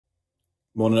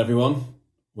Morning everyone,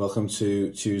 welcome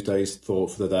to Tuesday's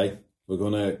Thought for the Day. We're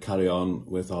going to carry on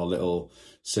with our little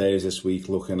series this week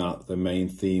looking at the main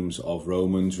themes of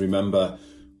Romans. Remember,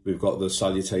 we've got the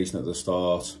salutation at the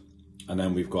start, and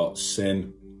then we've got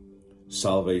sin,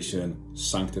 salvation,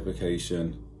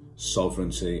 sanctification,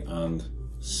 sovereignty and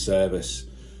service.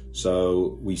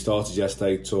 So we started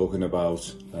yesterday talking about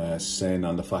sin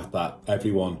and the fact that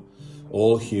everyone,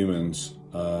 all humans,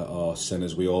 are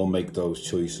sinners. We all make those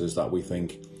choices that we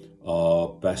think are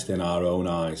best in our own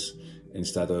eyes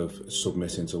instead of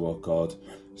submitting to what God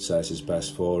says is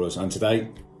best for us. And today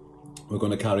we're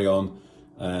going to carry on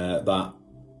that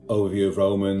overview of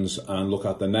Romans and look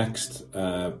at the next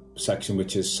section,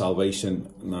 which is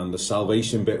salvation. And the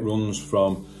salvation bit runs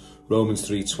from Romans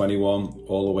 3:21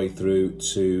 all the way through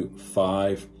to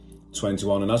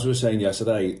 5:21. And as we were saying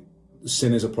yesterday,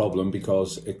 sin is a problem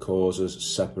because it causes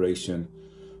separation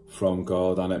from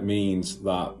God, and it means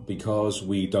that because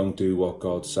we don't do what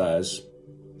God says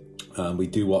and we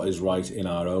do what is right in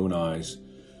our own eyes,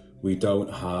 we don't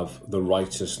have the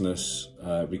righteousness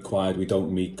required. We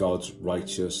don't meet God's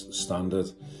righteous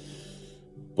standard.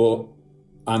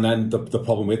 And then the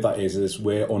problem with that is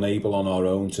we're unable on our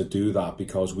own to do that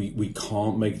because we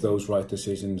can't make those right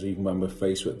decisions. Even when we're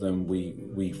faced with them,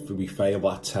 we fail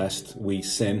that test. We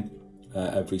sin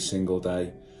every single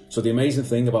day. So the amazing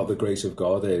thing about the grace of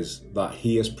God is that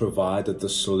he has provided the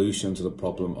solution to the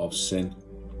problem of sin.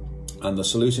 And the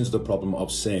solution to the problem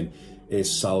of sin is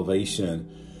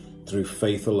salvation through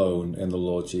faith alone in the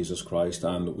Lord Jesus Christ.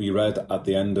 And we read at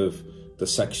the end of the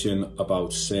section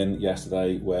about sin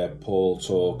yesterday, where Paul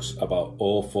talks about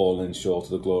all falling short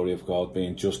of the glory of God,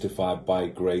 being justified by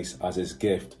grace as his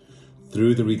gift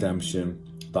through the redemption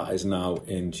that is now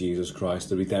in Jesus Christ.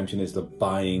 The redemption is the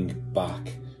buying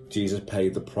back. Jesus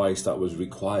paid the price that was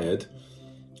required,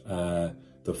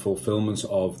 the fulfillment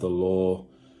of the law,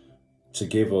 to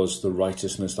give us the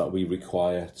righteousness that we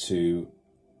require to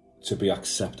be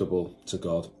acceptable to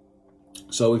God.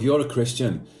 So if you're a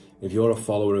Christian, if you're a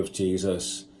follower of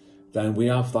Jesus, then we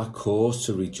have that cause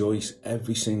to rejoice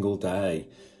every single day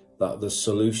that the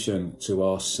solution to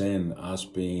our sin has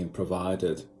been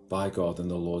provided by God in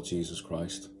the Lord Jesus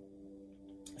Christ.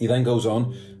 He then goes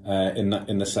on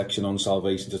in the section on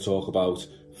salvation to talk about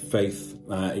faith.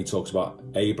 He talks about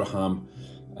Abraham.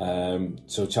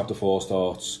 So chapter 4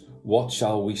 starts, "What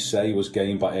shall we say was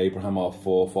gained by Abraham our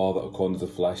forefather according to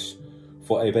the flesh?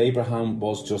 For if Abraham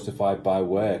was justified by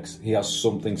works, he has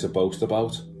something to boast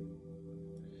about."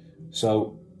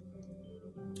 So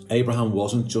Abraham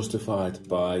wasn't justified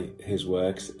by his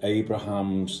works.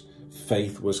 Abraham's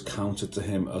faith was counted to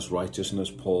him as righteousness,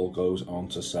 Paul goes on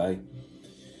to say.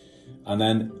 And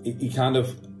then he kind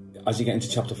of, as you get into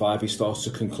chapter 5, he starts to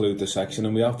conclude the section,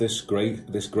 and we have this great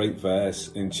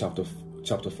verse in chapter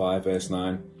 5, verse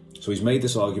 9. So he's made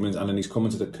this argument, and then he's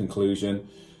coming to the conclusion.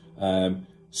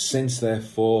 "Since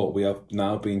therefore we have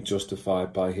now been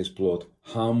justified by his blood,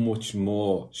 how much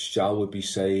more shall we be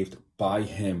saved by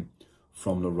him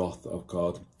from the wrath of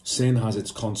God?" Sin has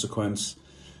its consequence,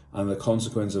 and the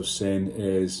consequence of sin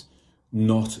is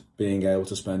not being able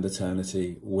to spend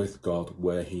eternity with God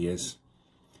where he is.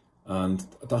 And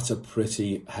that's a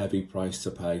pretty heavy price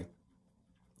to pay.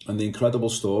 And the incredible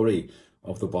story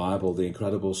of the Bible, the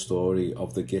incredible story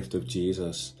of the gift of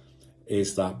Jesus,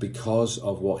 is that because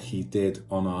of what he did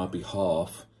on our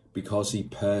behalf, because he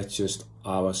purchased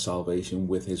our salvation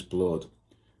with his blood,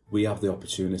 we have the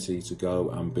opportunity to go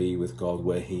and be with God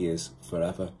where he is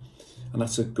forever. And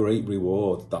that's a great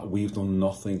reward that we've done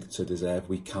nothing to deserve.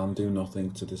 We can do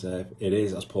nothing to deserve. It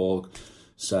is, as Paul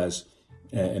says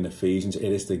in Ephesians, it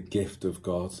is the gift of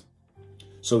God.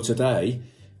 So today,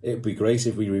 it would be great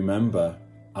if we remember,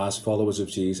 as followers of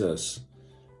Jesus,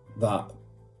 that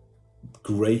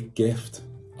great gift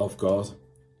of God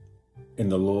in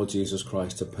the Lord Jesus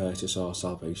Christ to purchase our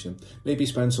salvation. Maybe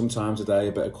spend some time today,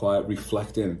 a bit of quiet,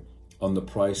 reflecting on the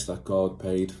price that God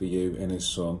paid for you in his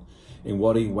Son, in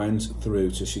what he went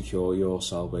through to secure your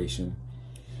salvation.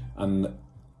 And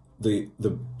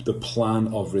the plan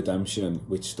of redemption,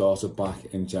 which started back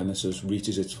in Genesis,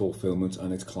 reaches its fulfillment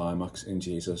and its climax in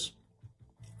Jesus.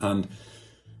 And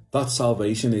that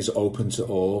salvation is open to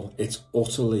all. It's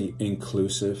utterly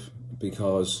inclusive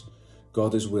because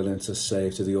God is willing to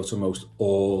save to the uttermost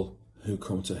all who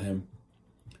come to him.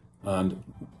 And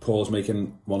Paul's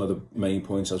making one of the main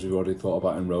points, as we've already thought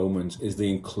about in Romans, is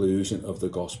the inclusion of the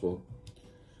gospel.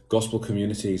 Gospel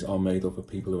communities are made up of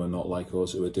people who are not like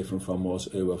us, who are different from us,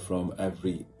 who are from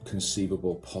every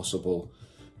conceivable possible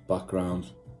background.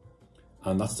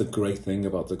 And that's the great thing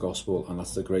about the gospel, and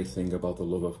that's the great thing about the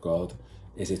love of God,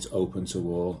 is it's open to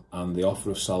all. And the offer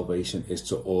of salvation is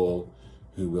to all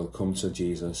who will come to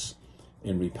Jesus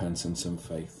in repentance and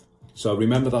faith. So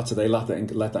remember that today. Let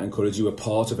that encourage you. We're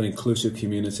part of an inclusive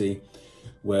community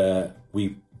where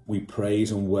we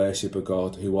praise and worship a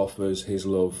God who offers his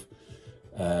love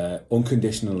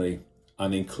unconditionally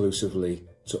and inclusively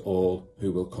to all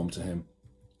who will come to him.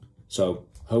 So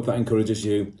hope that encourages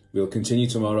you. We'll continue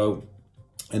tomorrow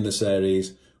in the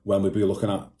series when we'll be looking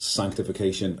at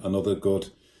sanctification, another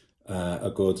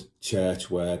a good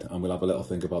church word, and we'll have a little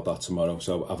think about that tomorrow.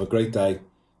 So have a great day,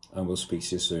 and we'll speak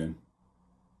to you soon.